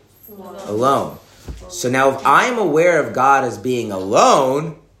truly alone. So now if I'm aware of God as being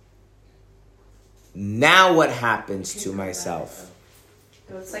alone, now what happens to myself?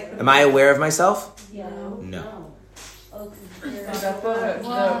 Am I aware of myself? No. Is that the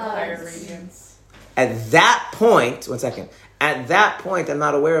higher radiance? At that point, at that point, I'm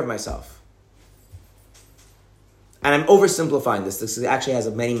not aware of myself. And I'm oversimplifying this. This actually has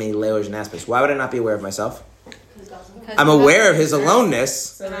many, many layers and aspects. Why would I not be aware of myself? I'm aware of his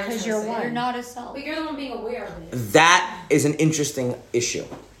aloneness. Because you're one. You're not a self. But you're the one being aware of it. That is an interesting issue.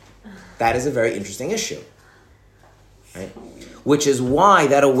 That is a very interesting issue. Right? Which is why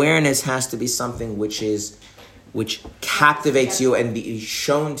that awareness has to be something which captivates you and be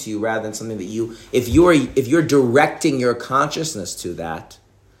shown to you rather than something that if you're directing your consciousness to that,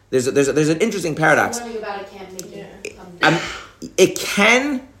 there's an interesting paradox. Learning about it can't make it It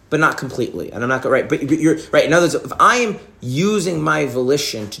can, but not completely. And I'm not right. But you're right. In other words, if I am using my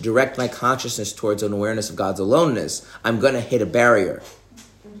volition to direct my consciousness towards an awareness of God's aloneness, I'm going to hit a barrier.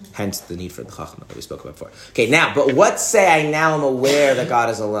 Hence the need for the chachma that we spoke about before. Okay, now, but what say I now am aware that God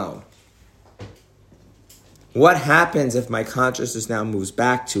is alone? What happens if my consciousness now moves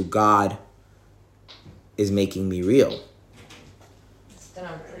back to God is making me real? Then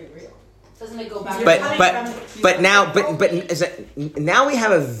I'm pretty real. Doesn't it go back? But now we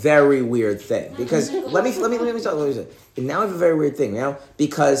have a very weird thing because let me talk. Now we have a very weird thing now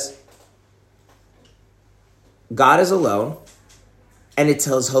because God is alone, and it's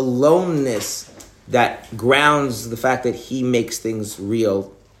his aloneness that grounds the fact that he makes things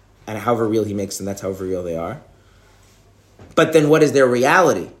real. And however real he makes them, that's however real they are. But then what is their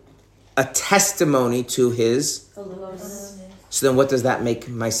reality? A testimony to his... So then what does that make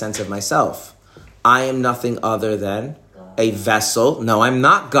my sense of myself? I am nothing other than a vessel. No, I'm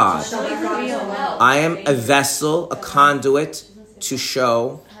not God. I am a vessel, a conduit to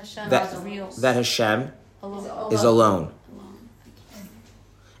show that Hashem is alone.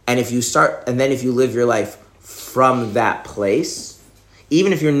 And if you live your life from that place...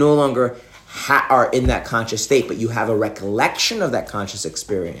 Even if you're no longer are in that conscious state, but you have a recollection of that conscious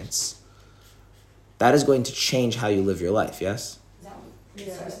experience, that is going to change how you live your life, yes?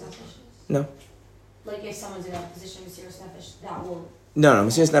 No. Like if someone's in that position of serious nefesh, that will... No,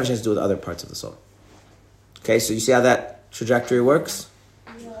 serious nefesh has to do with other parts of the soul. Okay, so you see how that trajectory works?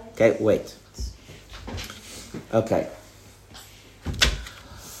 Okay, wait. Okay.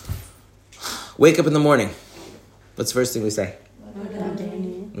 Wake up in the morning. What's the first thing we say?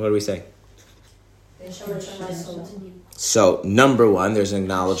 What do we say? So, number one, there's an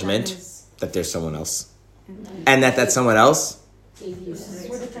acknowledgement that there's someone else. And that someone else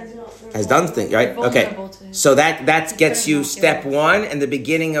has done things, right? Okay. So that gets you step one and the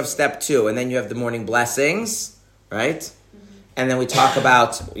beginning of step two. And then you have the morning blessings, right? And then we talk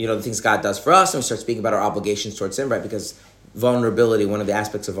about, the things God does for us, and we start speaking about our obligations towards him, right? Because vulnerability, one of the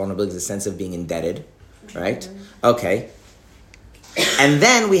aspects of vulnerability is the sense of being indebted, right? Okay. And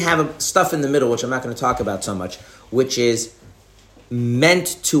then we have stuff in the middle, which I'm not going to talk about so much, which is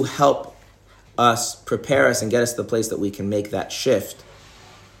meant to help us, prepare us, and get us to the place that we can make that shift,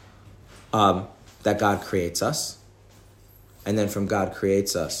 that God creates us. And then from God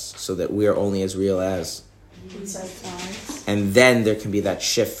creates us so that we are only as real as. And then there can be that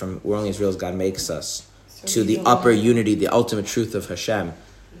shift from we're only as real as God makes us to the upper unity, the ultimate truth of Hashem,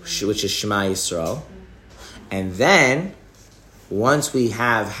 which is Shema Yisrael. And then... once we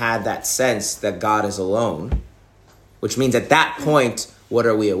have had that sense that God is alone, which means at that point, what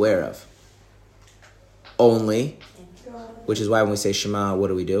are we aware of? Only, which is why when we say Shema, what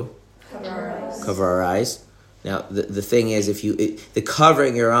do we do? Cover our eyes. Now, the thing is, the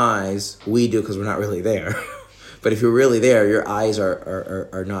covering your eyes, we do because we're not really there. But if you're really there, your eyes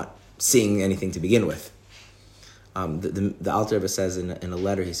are not seeing anything to begin with. The Alter Rebbe says in a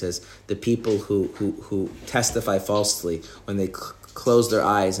letter, he says, the people who testify falsely when they close their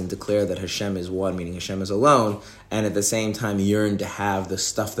eyes and declare that Hashem is one, meaning Hashem is alone, and at the same time yearn to have the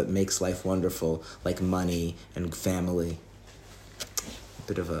stuff that makes life wonderful, like money and family. A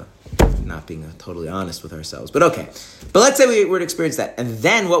bit of a not being totally honest with ourselves, but okay. But let's say we were to experience that, and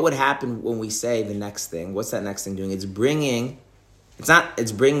then what would happen when we say the next thing? What's that next thing doing? It's bringing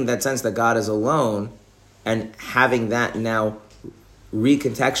that sense that God is alone, and having that now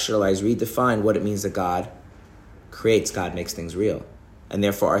recontextualize, redefine what it means that God creates, God makes things real. And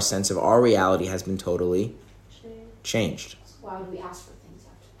therefore our sense of our reality has been totally changed. Why would we ask for things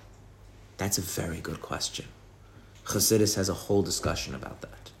after? That's a very good question. Chassidus has a whole discussion about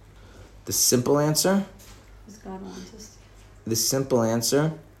that. The simple answer? Because God wants us to. The simple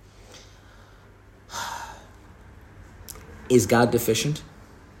answer is God deficient?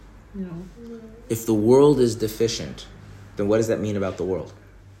 No. If the world is deficient, then what does that mean about the world?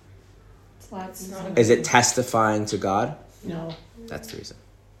 It's lacking. Is it testifying to God? No. That's the reason.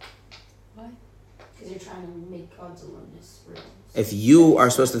 Why? Because you're trying to make God's aloneness real. If you are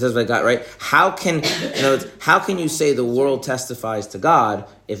supposed to testify to God, right? How can you say the world testifies to God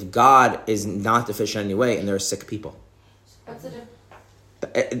if God is not deficient in any way and there are sick people? What's the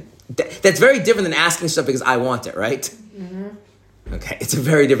difference? That's very different than asking stuff because I want it, right? Mm-hmm. Okay, it's a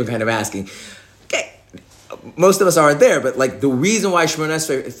very different kind of asking. Okay, most of us aren't there, but like the reason why Shemona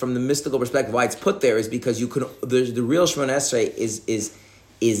Esrei, from the mystical perspective, why it's put there is because the real Shemona Esrei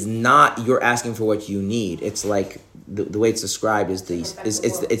is not you're asking for what you need. It's like the way it's described is the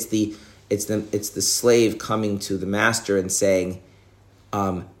slave coming to the master and saying,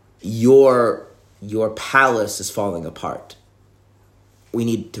 your palace is falling apart. We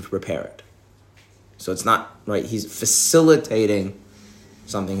need to repair it. So it's not right. He's facilitating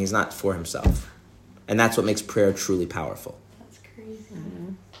something. He's not for himself, and that's what makes prayer truly powerful. That's crazy.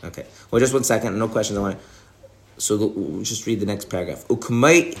 Mm-hmm. Okay. Well, just 1 second. No questions. I want to. So we'll just read the next paragraph. This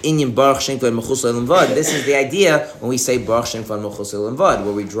is the idea when we say Baruch Shem Kvad Malchus Olam Vad,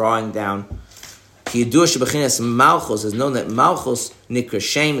 where we're drawing down. Malchus is known that Malchus Nikra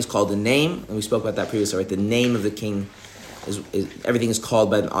Shem is called the name, and we spoke about that previously. Right, the name of the king is everything is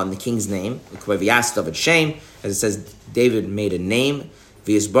called on the king's name. As it says, David made a name.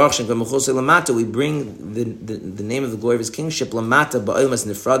 We bring the name of the glory of his kingship lamata ba'ilmas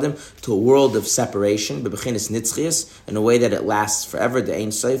nifradim to a world of separation, bebechinas nitzchias, in a way that it lasts forever. The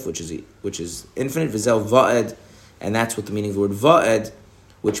Ein Sof, which is infinite. V'zel va'ed, and that's what the meaning of the word va'ed,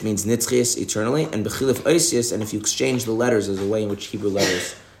 which means nitzchias, eternally. And bechilif oisius, and if you exchange the letters, there's a way in which Hebrew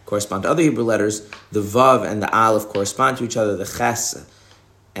letters correspond to other Hebrew letters. The vav and the aleph correspond to each other. The ches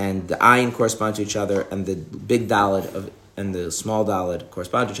and the ayin correspond to each other, and the big dalet and the small dalet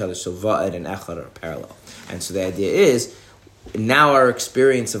correspond to each other, so va'ed and echad are parallel. And so the idea is, now our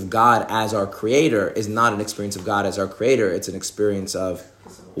experience of God as our creator is not an experience of God as our creator, it's an experience of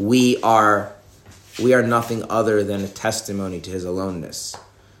we are nothing other than a testimony to his aloneness.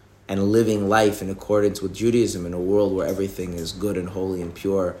 And living life in accordance with Judaism in a world where everything is good and holy and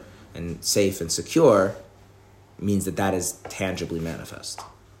pure and safe and secure means that is tangibly manifest.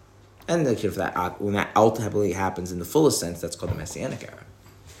 And when that ultimately happens in the fullest sense, that's called the Messianic era.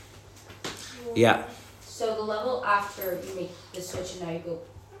 Yeah. So the level after you make the switch and now you go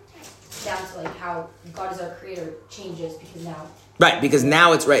down to like how God is our creator changes because now. Right, because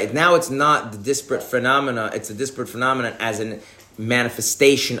now it's right. Now it's not the disparate phenomena. It's a disparate phenomenon as a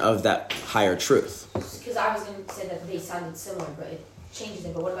manifestation of that higher truth. Because I was going to say that they sounded similar, but it changes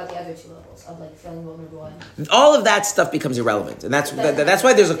it. But what about the other two levels of like feeling vulnerable? And all of that stuff becomes irrelevant, and that's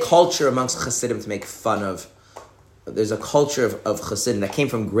why there's a culture amongst Hasidim to make fun of. There's a culture of Hasidim that came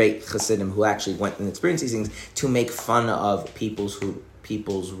from great Hasidim who actually went and experienced these things to make fun of people's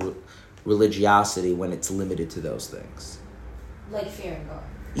religiosity when it's limited to those things. Like fearing God.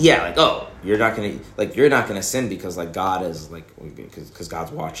 Yeah, like you're not gonna sin because like God is like because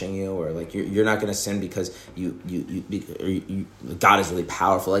God's watching you, or like you're not gonna sin because you God is really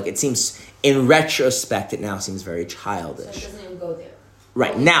powerful. Like it seems in retrospect, it now seems very childish. So it doesn't even go there.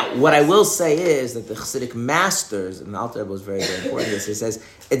 Right now, what I will say is that the Chassidic masters, and the Alter Rebbe was very very important. He says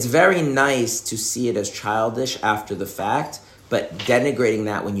it's very nice to see it as childish after the fact. But denigrating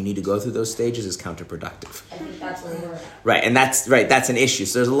that when you need to go through those stages is counterproductive. I think that's where we're at. Right, and that's an issue.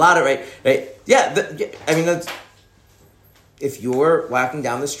 So there's a lot of, right, that's, if you're walking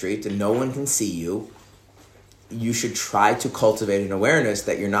down the street and no one can see you, you should try to cultivate an awareness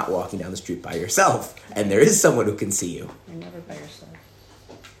that you're not walking down the street by yourself, and there is someone who can see you. You're never by yourself.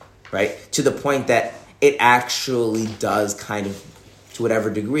 Right? To the point that it actually does kind of, to whatever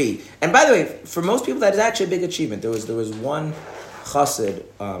degree. And by the way, for most people, that is actually a big achievement. There was one chassid,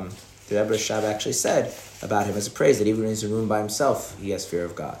 the Rebbe Rashab actually said about him as a praise, that even when he's in a room by himself, he has fear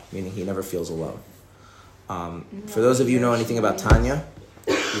of God, meaning he never feels alone. For those of you who know anything about Tanya,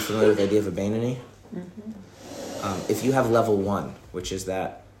 you're familiar with the idea of a Beinoni? If you have level 1, which is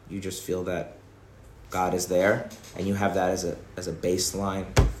that you just feel that God is there, and you have that as a baseline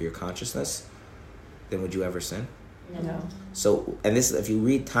for your consciousness, then would you ever sin? No. So, and this, if you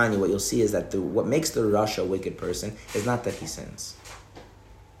read Tanya, what you'll see is that what makes the Rasha a wicked person is not that he sins.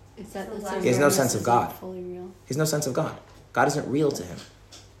 Is that He has no sense of God. Fully real. He has no sense of God. God isn't real to him.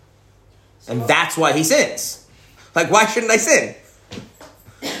 And that's why he sins. Like, why shouldn't I sin?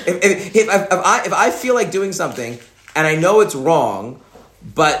 If I feel like doing something and I know it's wrong,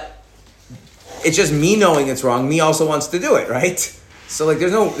 but it's just me knowing it's wrong, me also wants to do it, right? So like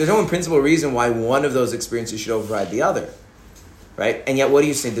there's no in principle reason why one of those experiences should override the other. Right? And yet what do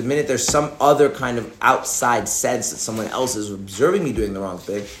you say? The minute there's some other kind of outside sense that someone else is observing me doing the wrong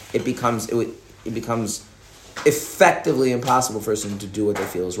thing, it becomes effectively impossible for a person to do what they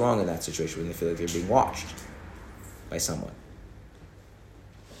feel is wrong in that situation when they feel like they're being watched by someone.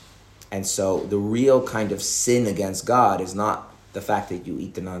 And so the real kind of sin against God is not the fact that you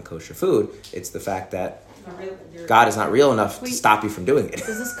eat the non-kosher food, it's the fact that God is not real enough to stop you from doing it.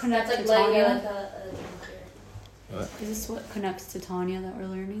 Does this connect That's to like letting Tanya? What? Is this what connects to Tanya that we're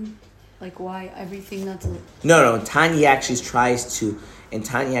learning? Like why everything that's No. Tanya actually tries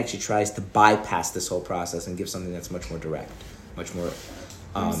to bypass this whole process and give something that's much more direct, much more.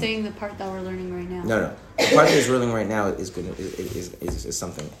 I'm saying the part that we're learning right now. No. The part that is learning right now is good. Is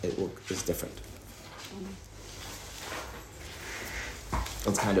something is different.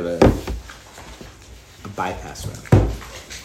 It's kind of a bypass route.